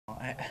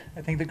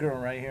I think the girl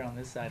right here on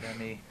this side of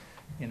me,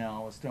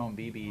 was throwing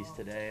BBs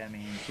today. I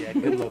mean, she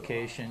had good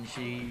location.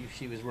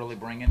 She was really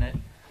bringing it.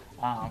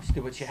 She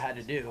did what she had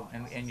to do,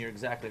 and you're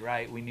exactly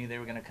right. We knew they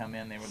were going to come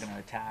in. They were going to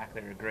attack.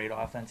 They're a great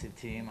offensive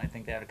team. I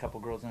think they had a couple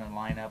girls in their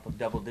lineup with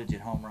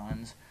double-digit home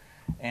runs,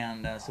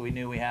 and so we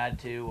knew we had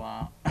to,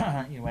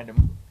 we had to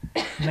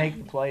make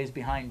the plays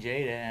behind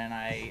Jada. And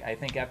I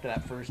think after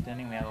that first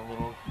inning, we had a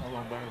little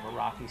bit of a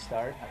rocky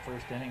start that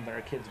first inning, but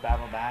our kids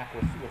battled back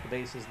with the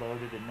bases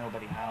loaded and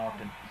nobody out.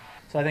 And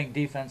so I think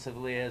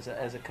defensively, as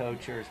a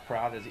coach, you're as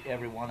proud as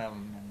every one of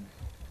them. And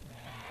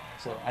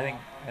so I think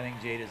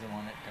Jada's the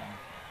one that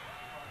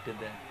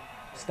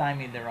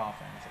stymied their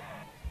offense.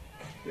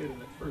 In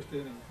that first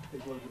inning, they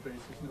loaded the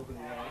bases, nobody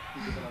out.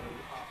 You get out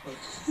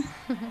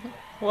of it.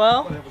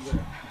 Well, what happened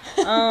there?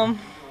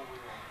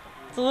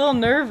 it's a little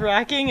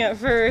nerve-wracking at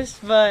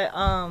first, but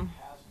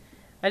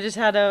I just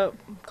had to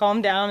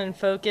calm down and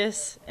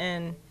focus,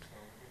 and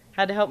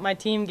had to help my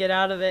team get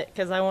out of it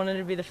because I wanted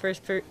to be the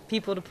first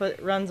people to put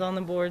runs on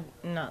the board,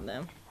 and not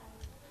them.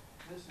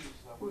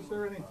 Was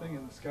there anything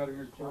in the scouting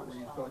report where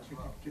you thought you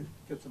could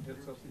get some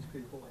hits off these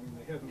people? I mean,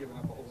 they hadn't given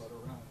up a whole lot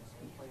of runs.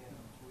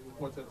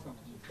 Was that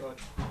something you thought,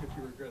 if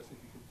you were aggressive,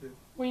 you could do?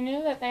 We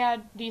knew that they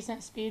had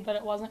decent speed, but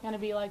it wasn't going to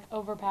be like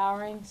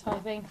overpowering. So I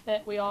think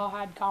that we all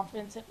had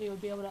confidence that we would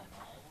be able to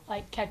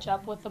like catch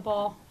up with the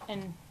ball,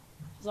 and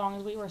as long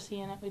as we were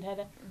seeing it, we'd hit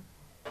it.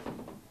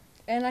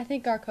 And I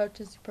think our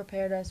coaches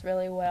prepared us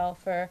really well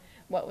for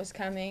what was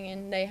coming,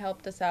 and they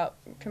helped us out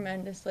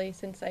tremendously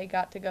since they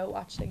got to go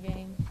watch the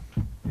game.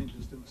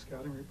 Just in the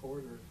scouting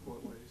report, or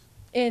what ways?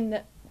 In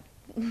the,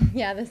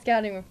 the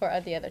scouting report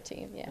of the other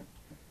team, yeah.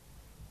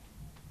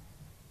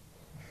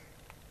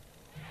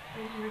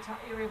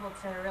 You were able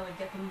to really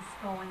get things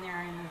going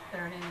there in the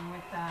third inning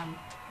with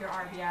your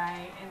RBI,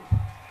 and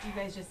you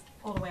guys just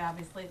pulled away.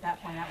 Obviously, at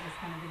that point, that was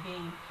kind of the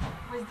game.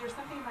 Was there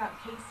something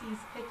about Casey's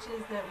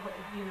pitches that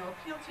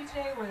appealed to you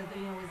today, or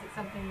was it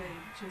something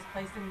that she was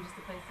placed in just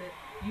a place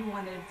that you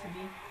wanted it to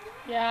be?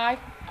 Yeah,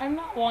 I'm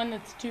not one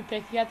that's too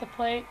picky at the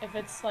plate. If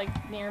it's like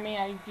near me,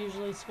 I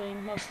usually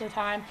swing most of the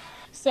time.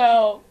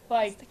 So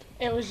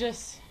it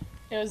was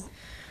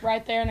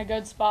right there in a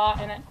good spot,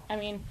 and I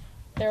mean,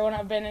 there wouldn't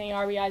have been any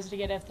RBIs to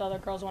get if the other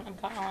girls wouldn't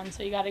have gotten on.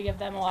 So you got to give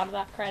them a lot of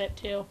that credit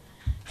too,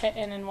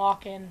 hitting and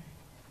walking.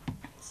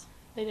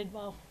 They did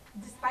well.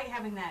 Despite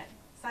having that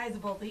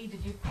sizable lead,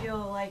 did you feel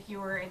like you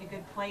were in a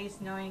good place,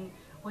 knowing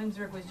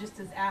Williamsburg was just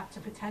as apt to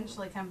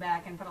potentially come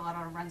back and put a lot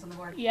of runs on the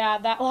board? Yeah,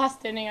 that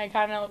last inning,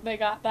 they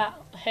got that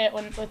hit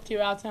with 2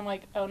 outs, and I'm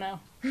like, oh no.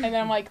 And then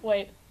I'm like,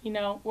 wait,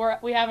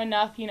 we have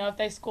enough. If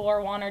they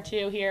score 1 or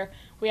 2 here,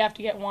 we have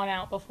to get 1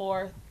 out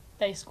before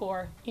they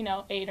score,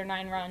 8 or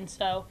 9 runs.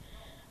 So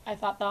I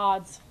thought the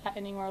odds that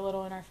inning were a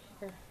little in our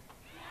favor.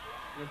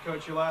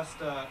 Coach, your last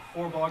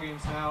 4 ball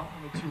games now,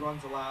 only 2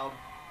 runs allowed.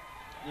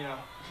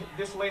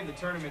 This late in the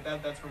tournament,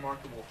 that's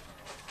remarkable.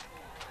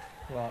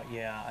 Well,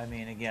 yeah, I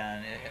mean,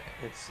 again,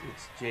 it's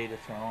Jada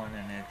throwing,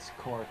 and it's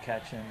Cora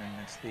catching,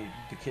 and it's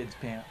the kids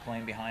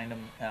playing behind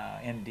them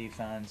in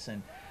defense,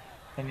 and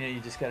you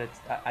just got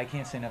to. I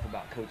can't say enough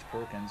about Coach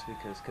Perkins,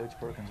 because Coach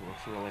Perkins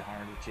works really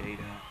hard with Jada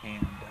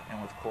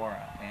and with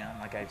Cora, and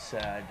like I've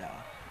said,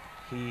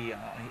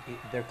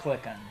 they're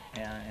clicking,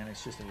 and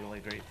it's just a really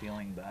great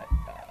feeling. But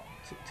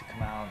to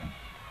come out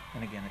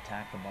and again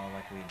attack the ball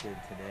like we did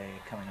today,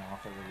 coming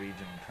off of the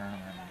regional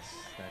tournament,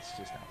 that's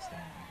just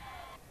outstanding.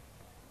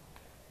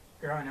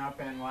 Growing up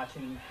and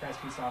watching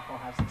Crestview softball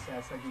have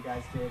success like you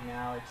guys did,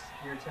 now it's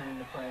your turn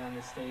to play on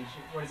this stage.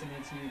 What does it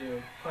mean to you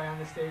to play on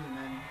this stage and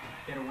then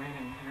get a win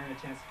and earn a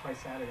chance to play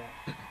Saturday?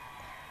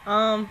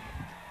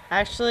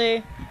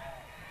 Actually,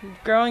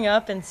 growing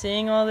up and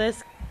seeing all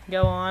this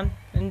go on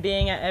and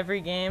being at every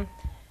game,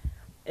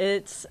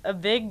 it's a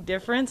big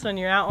difference when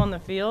you're out on the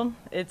field.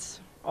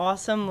 It's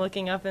awesome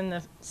looking up in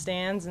the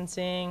stands and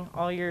seeing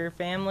all your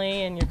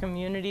family and your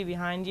community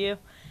behind you.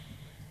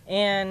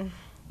 And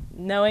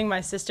knowing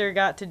my sister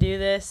got to do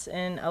this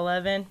in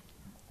 11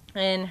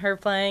 and her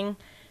playing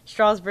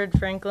Strasburg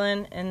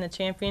Franklin in the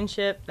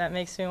championship, that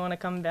makes me want to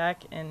come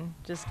back and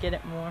just get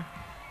it more.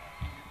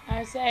 I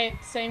would say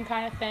same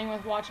kind of thing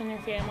with watching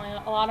your family.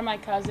 A lot of my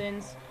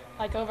cousins,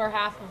 like over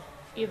half of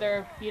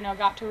either,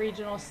 got to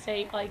regional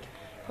state,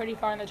 pretty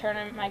far in the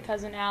tournament. My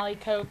cousin Allie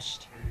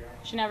coached.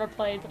 She never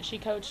played, but she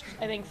coached,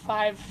 I think,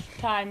 5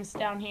 times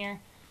down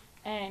here.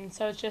 And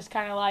so it's just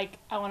kind of like,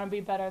 I want to be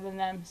better than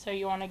them. So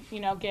you want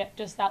to, get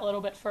just that little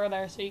bit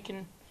further so you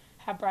can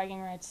have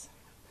bragging rights.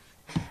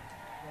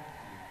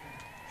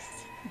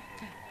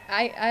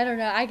 I don't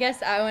know. I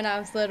guess when I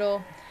was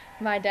little,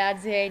 my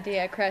dad's the AD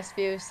at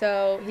Crestview,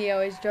 so he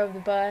always drove the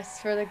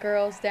bus for the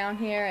girls down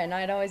here, and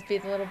I'd always be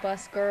the little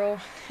bus girl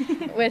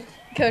with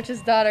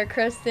Coach's daughter,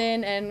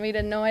 Kristen, and we'd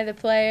annoy the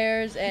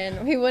players,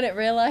 and we wouldn't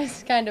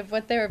realize kind of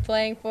what they were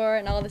playing for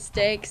and all the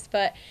stakes,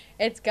 but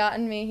it's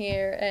gotten me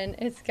here, and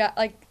it's got,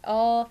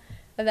 all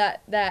of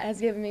that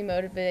has given me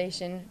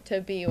motivation to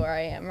be where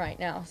I am right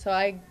now. So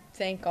I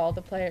thank all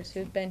the players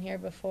who've been here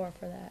before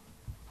for that.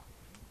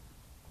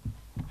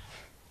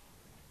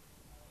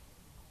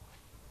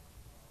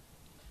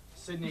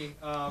 Sydney,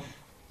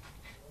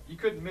 you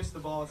couldn't miss the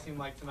ball, it seemed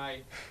like,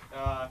 tonight.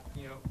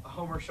 You know, a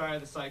homer shy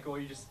of the cycle.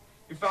 You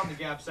found the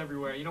gaps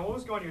everywhere. You know, what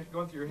was going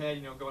through your head,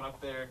 you know, going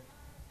up there?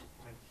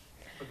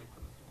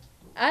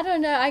 I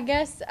don't know. I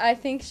guess I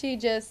think she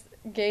just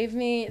gave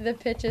me the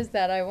pitches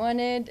that I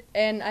wanted,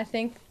 and I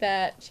think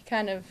that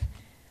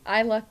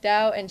I lucked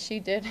out, and she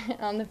did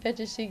on the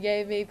pitches she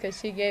gave me because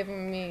she gave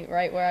me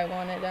right where I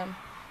wanted them.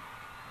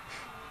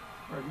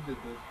 Right, you did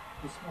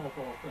the small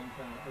ball thing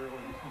kind of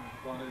early. You kind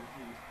of bunted,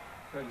 you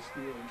tried to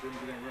steal and didn't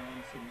get any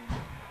runs, and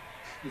then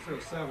you throw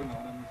 7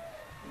 on them.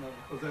 You know,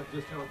 was that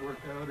just how it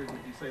worked out, or did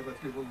you say let's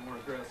be a little more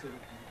aggressive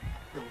and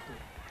go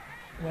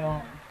for?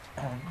 Well,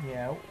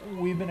 yeah,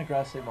 we've been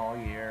aggressive all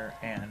year,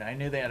 and I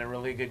knew they had a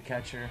really good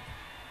catcher.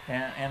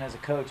 And as a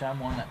coach, I'm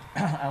one that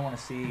I want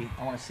to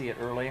see it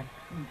early.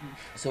 Mm-hmm.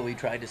 So we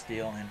tried to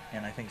steal,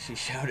 and I think she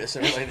showed us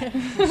early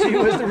that she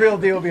was the real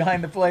deal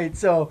behind the plate.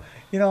 So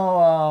you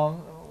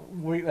know,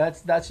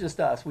 that's just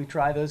us. We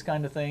try those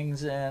kind of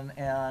things,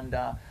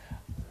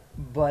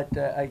 but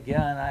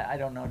again, I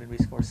don't know. Did we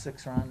score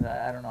 6 runs?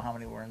 I don't know how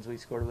many runs we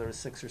scored. There was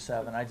 6 or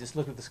 7. I just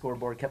looked at the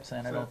scoreboard, kept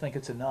saying I don't think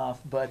it's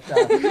enough. But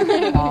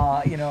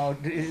you know,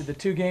 the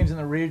 2 games in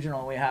the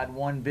regional, we had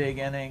 1 big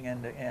inning,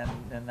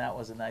 and that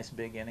was a nice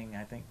big inning.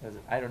 I think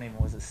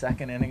was it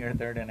second inning or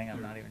third inning?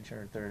 I'm not even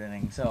sure. Third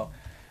inning. So.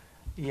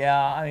 Yeah,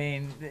 I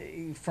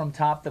mean, from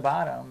top to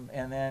bottom,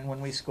 and then when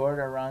we scored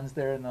our runs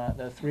there, and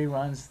the 3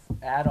 runs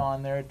add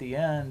on there at the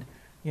end,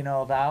 you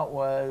know, that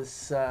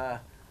was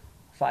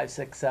 5,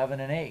 6, 7,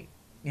 and 8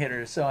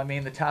 hitters. So I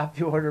mean, the top of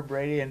the order,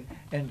 Brady and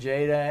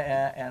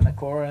Jada and the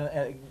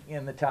Cora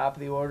in the top of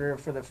the order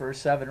for the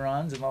first 7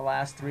 runs, and the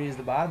last 3 is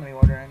the bottom of the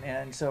order.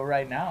 And so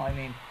right now, I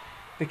mean,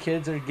 the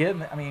kids are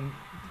getting. I mean,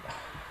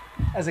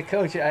 as a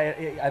coach,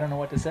 I don't know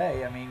what to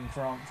say. I mean,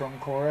 from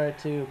Cora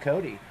to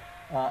Cody.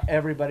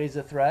 Everybody's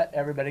a threat.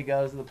 Everybody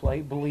goes to the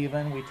plate. Believe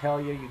in. We tell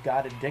you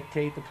got to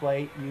dictate the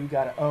plate. You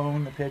got to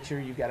own the pitcher.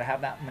 You got to have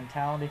that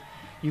mentality.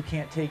 You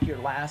can't take your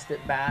last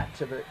at bat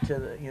to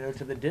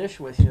the dish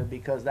with you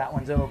because that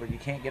one's over. You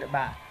can't get it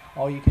back.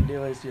 All you can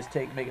do is just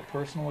make it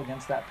personal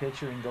against that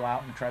pitcher and go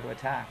out and try to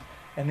attack.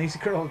 And these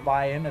girls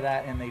buy into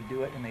that, and they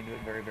do it,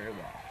 very, very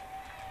well.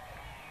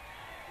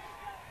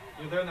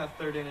 You know, they're in that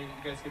 3rd inning.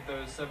 You guys get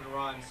those 7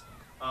 runs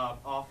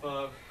off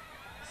of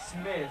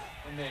Smith,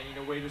 and then, you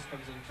know, Waiters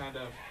comes in, kind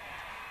of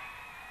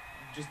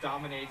just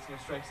dominates, you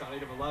know, strikes out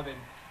 8 of 11.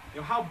 You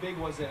know, how big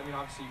was it? I mean,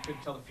 obviously you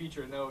couldn't tell the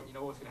future and know, you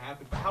know, what was going to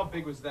happen, but how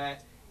big was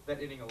that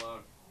inning alone?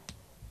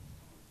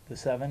 The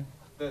 7?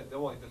 The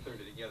 3rd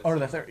inning, yeah. Or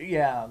the third,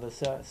 yeah, the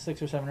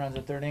 6 or 7 runs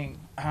at 3rd inning.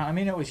 I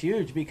mean, it was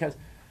huge because,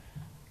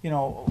 you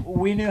know,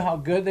 we knew how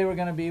good they were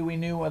going to be. We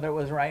knew whether it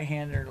was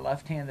right-handed or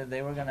left-handed,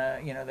 they were going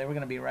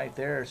to be right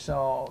there.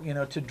 So, you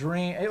know,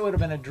 it would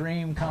have been a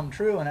dream come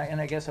true,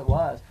 and I guess it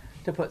was,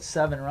 to put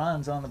 7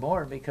 runs on the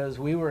board because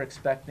we were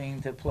expecting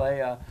to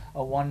play a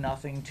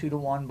 1-0,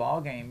 2-1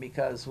 ball game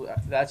because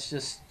that's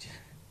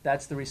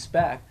the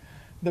respect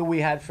that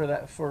we had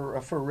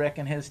for Rick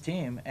and his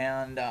team.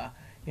 And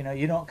you know,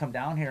 you don't come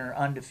down here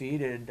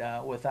undefeated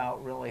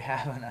without really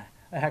having a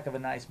heck of a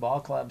nice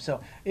ball club.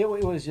 So it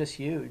was just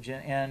huge.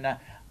 And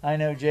I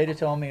know Jada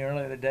told me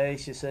earlier today,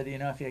 she said, you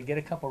know, if you get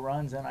a couple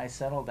runs, then I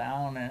settle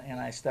down and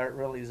I start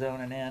really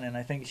zoning in, and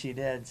I think she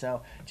did.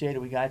 So, Jada,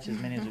 we got you as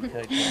many as we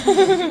could. All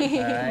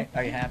right?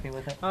 Are you happy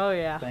with it? Oh,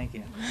 yeah. Thank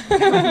you.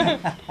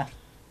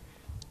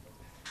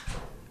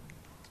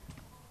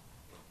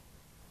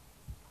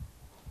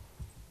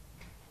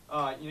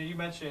 You know, you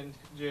mentioned,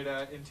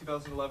 Jada, in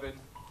 2011,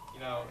 you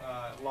know,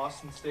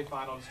 lost in the state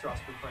final to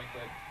Strasburg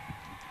Franklin.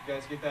 You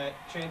guys get that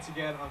chance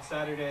again on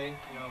Saturday.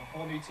 You know,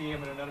 whole new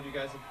team, and none of you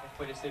guys have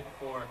played a state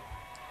before.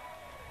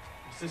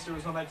 Your sister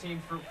was on that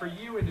team. For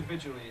you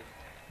individually,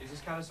 is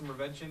this kind of some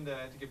revenge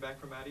to get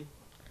back from Maddie,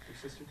 your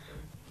sister?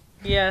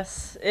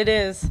 Yes, it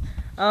is.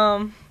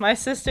 My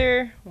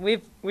sister,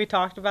 we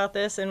talked about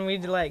this, and we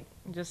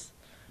just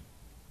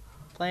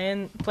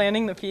planning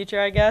the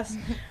future, I guess.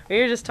 We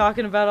were just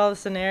talking about all the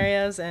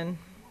scenarios, and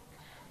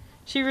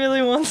she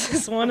really wants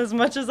this one as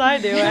much as I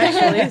do,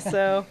 actually.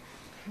 So,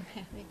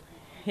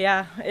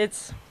 yeah,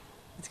 it's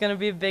going to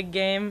be a big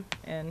game,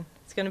 and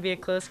it's going to be a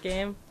close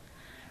game.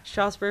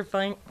 Strasburg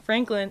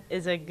Franklin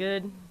is a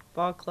good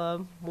ball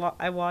club.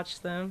 I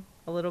watched them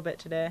a little bit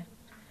today.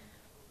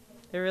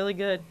 They're really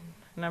good,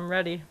 and I'm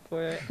ready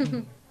for it.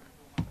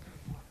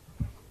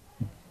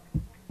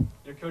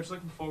 Your coach,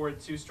 looking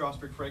forward to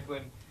Strasburg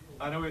Franklin.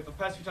 I know the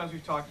past few times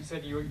we've talked, you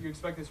said you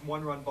expect this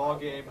 1-run ball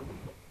game,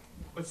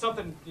 but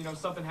something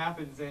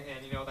happens, and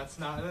you know that's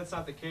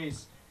not the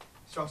case.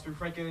 Strasburg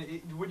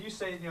Franklin, would you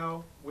say, you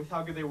know, with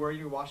how good they were,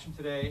 you watched them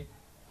today,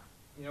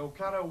 you know,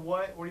 kind of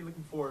what are you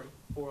looking for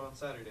on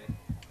Saturday?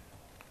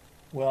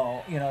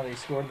 Well, you know, they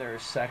scored their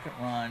 2nd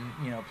run,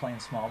 you know, playing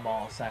small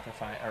ball,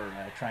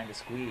 trying to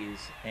squeeze,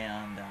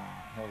 and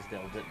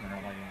Hillsdale didn't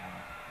really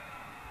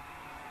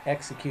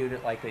execute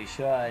it like they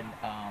should.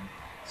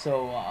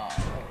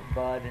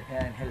 Bud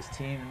and his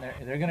team,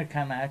 they're going to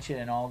come at you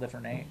in all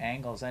different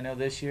angles. I know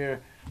this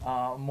year,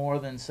 more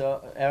than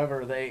so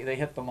ever, they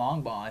hit the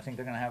long ball. I think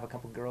they're going to have a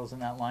couple girls in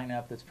that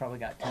lineup that's probably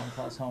got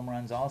 10+ home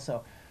runs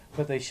also.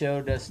 But they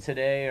showed us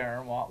today,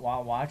 or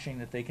while watching,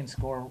 that they can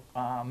score,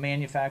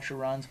 manufacture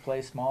runs,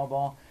 play small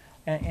ball,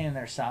 and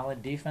they're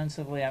solid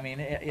defensively. I mean,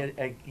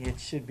 it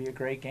should be a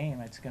great game.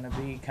 It's going to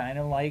be kind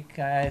of like,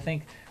 I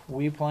think,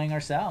 we playing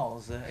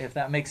ourselves, if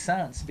that makes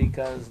sense,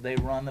 because they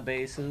run the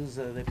bases,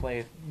 they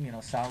play,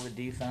 solid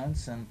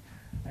defense, and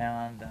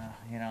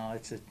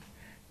it's a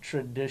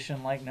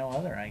tradition like no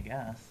other, I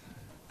guess.